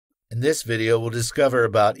In this video, we'll discover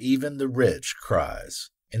about even the rich cries.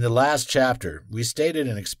 In the last chapter, we stated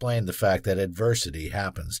and explained the fact that adversity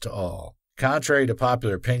happens to all. Contrary to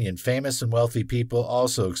popular opinion, famous and wealthy people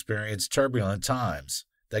also experience turbulent times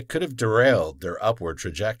that could have derailed their upward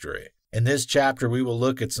trajectory. In this chapter, we will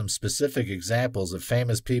look at some specific examples of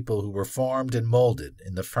famous people who were formed and molded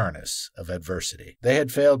in the furnace of adversity. They had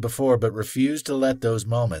failed before but refused to let those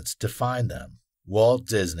moments define them. Walt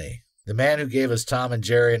Disney. The man who gave us Tom and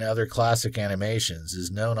Jerry and other classic animations is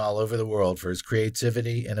known all over the world for his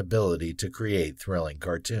creativity and ability to create thrilling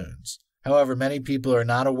cartoons. However, many people are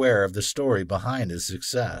not aware of the story behind his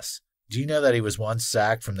success. Do you know that he was once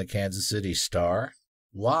sacked from the Kansas City Star?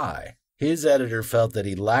 Why? His editor felt that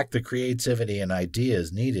he lacked the creativity and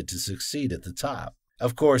ideas needed to succeed at the top.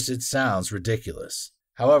 Of course, it sounds ridiculous.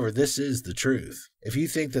 However, this is the truth. If you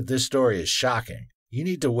think that this story is shocking, you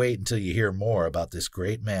need to wait until you hear more about this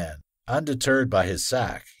great man. Undeterred by his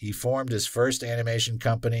sack, he formed his first animation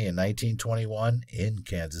company in 1921 in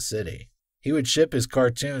Kansas City. He would ship his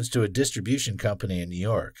cartoons to a distribution company in New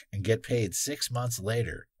York and get paid 6 months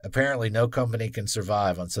later. Apparently, no company can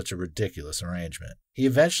survive on such a ridiculous arrangement. He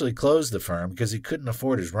eventually closed the firm because he couldn't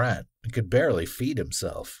afford his rent and could barely feed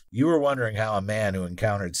himself. You were wondering how a man who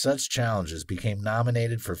encountered such challenges became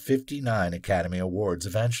nominated for 59 Academy Awards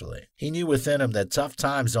eventually. He knew within him that tough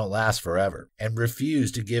times don't last forever and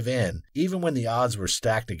refused to give in even when the odds were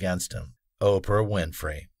stacked against him. Oprah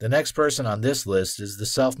Winfrey. The next person on this list is the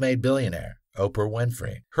self-made billionaire, Oprah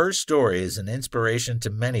Winfrey. Her story is an inspiration to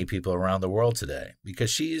many people around the world today because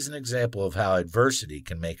she is an example of how adversity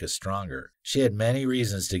can make us stronger. She had many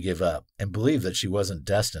reasons to give up and believed that she wasn't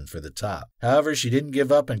destined for the top. However, she didn't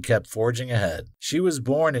give up and kept forging ahead. She was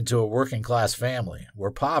born into a working-class family where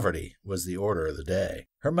poverty was the order of the day.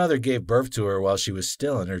 Her mother gave birth to her while she was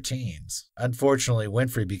still in her teens. Unfortunately,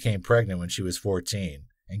 Winfrey became pregnant when she was 14.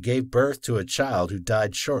 And gave birth to a child who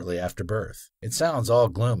died shortly after birth. It sounds all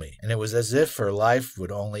gloomy, and it was as if her life would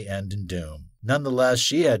only end in doom. Nonetheless,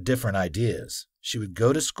 she had different ideas. She would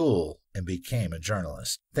go to school and became a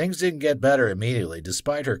journalist. Things didn't get better immediately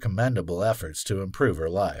despite her commendable efforts to improve her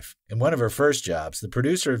life. In one of her first jobs, the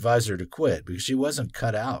producer advised her to quit because she wasn't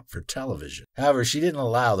cut out for television. However, she didn't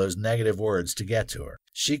allow those negative words to get to her.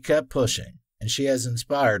 She kept pushing. And she has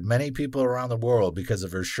inspired many people around the world because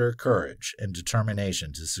of her sheer courage and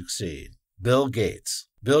determination to succeed. Bill Gates.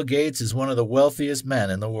 Bill Gates is one of the wealthiest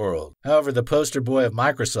men in the world. However, the poster boy of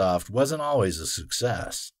Microsoft wasn't always a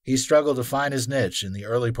success. He struggled to find his niche in the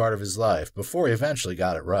early part of his life before he eventually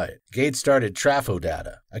got it right. Gates started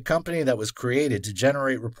TrafoData, a company that was created to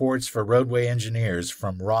generate reports for roadway engineers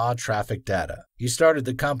from raw traffic data. He started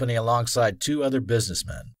the company alongside 2 other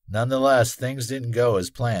businessmen. Nonetheless, things didn't go as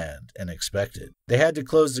planned and expected. They had to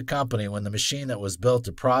close the company when the machine that was built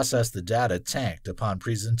to process the data tanked upon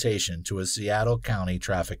presentation to a Seattle County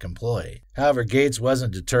traffic employee. However, Gates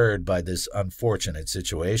wasn't deterred by this unfortunate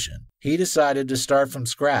situation. He decided to start from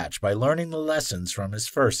scratch by learning the lessons from his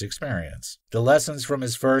first experience. The lessons from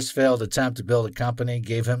his first failed attempt to build a company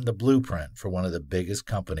gave him the blueprint for one of the biggest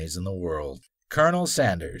companies in the world. Colonel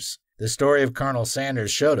Sanders. The story of Colonel Sanders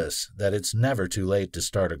showed us that it's never too late to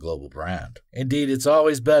start a global brand. Indeed, it's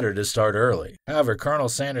always better to start early. However, Colonel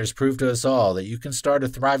Sanders proved to us all that you can start a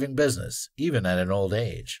thriving business, even at an old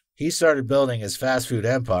age. He started building his fast food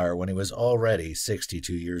empire when he was already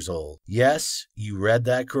 62 years old. Yes, you read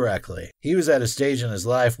that correctly. He was at a stage in his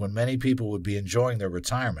life when many people would be enjoying their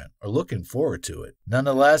retirement or looking forward to it.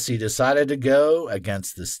 Nonetheless, he decided to go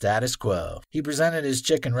against the status quo. He presented his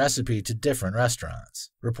chicken recipe to different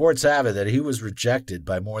restaurants. Reports have it that he was rejected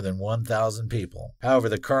by more than 1,000 people. However,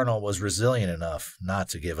 the Colonel was resilient enough not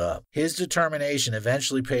to give up. His determination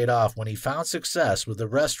eventually paid off when he found success with a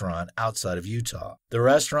restaurant outside of Utah. The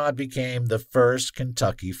restaurant became the first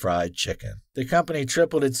Kentucky Fried Chicken. The company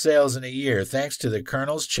tripled its sales in a year thanks to the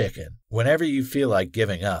Colonel's chicken. Whenever you feel like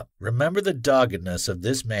giving up, remember the doggedness of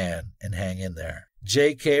this man and hang in there.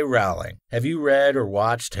 J.K. Rowling. Have you read or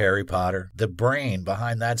watched Harry Potter? The brain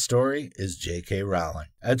behind that story is J.K. Rowling.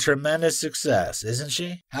 A tremendous success, isn't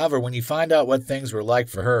she? However, when you find out what things were like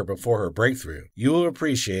for her before her breakthrough, you will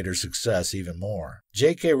appreciate her success even more.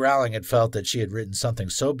 J.K. Rowling had felt that she had written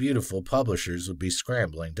something so beautiful publishers would be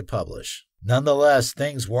scrambling to publish. Nonetheless,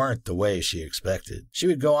 things weren't the way she expected. She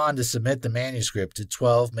would go on to submit the manuscript to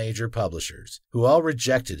 12 major publishers, who all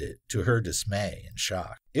rejected it to her dismay and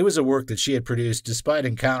shock. It was a work that she had produced despite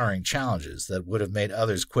encountering challenges that would have made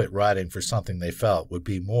others quit writing for something they felt would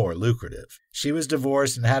be more lucrative. She was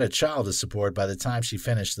divorced and had a child to support by the time she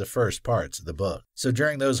finished the first parts of the book. So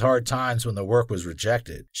during those hard times when the work was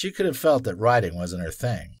rejected, she could have felt that writing wasn't her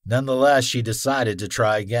thing. Nonetheless, she decided to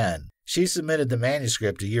try again. She submitted the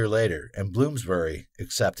manuscript a year later, and Bloomsbury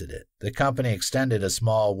accepted it. The company extended a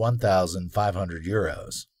small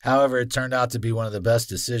 €1,500. However, it turned out to be one of the best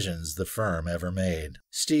decisions the firm ever made.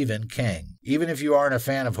 Stephen King. Even if you aren't a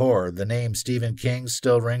fan of horror, the name Stephen King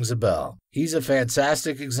still rings a bell. He's a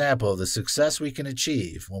fantastic example of the success we can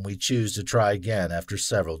achieve when we choose to try again after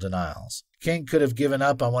several denials. King could have given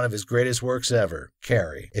up on one of his greatest works ever,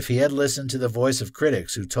 Carrie, if he had listened to the voice of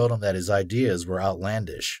critics who told him that his ideas were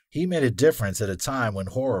outlandish. He made a difference at a time when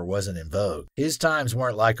horror wasn't in vogue. His times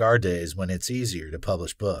weren't like our days when it's easier to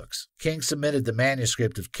publish books. King submitted the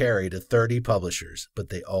manuscript of Carrie to 30 publishers, but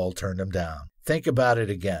they all turned him down. Think about it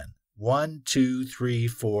again. 1, 2, 3,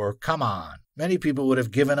 4, come on. Many people would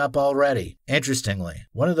have given up already. Interestingly,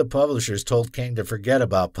 one of the publishers told King to forget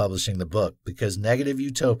about publishing the book because negative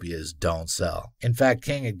utopias don't sell. In fact,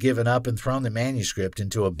 King had given up and thrown the manuscript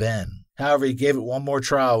into a bin. However, he gave it one more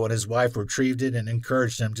trial when his wife retrieved it and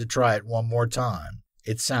encouraged him to try it one more time.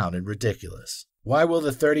 It sounded ridiculous. Why will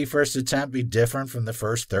the 31st attempt be different from the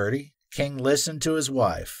first 30? King listened to his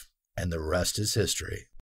wife, and the rest is history.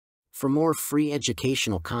 For more free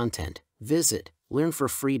educational content, visit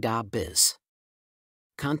learnforfree.biz.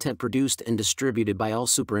 Content produced and distributed by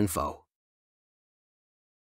AllSuperInfo.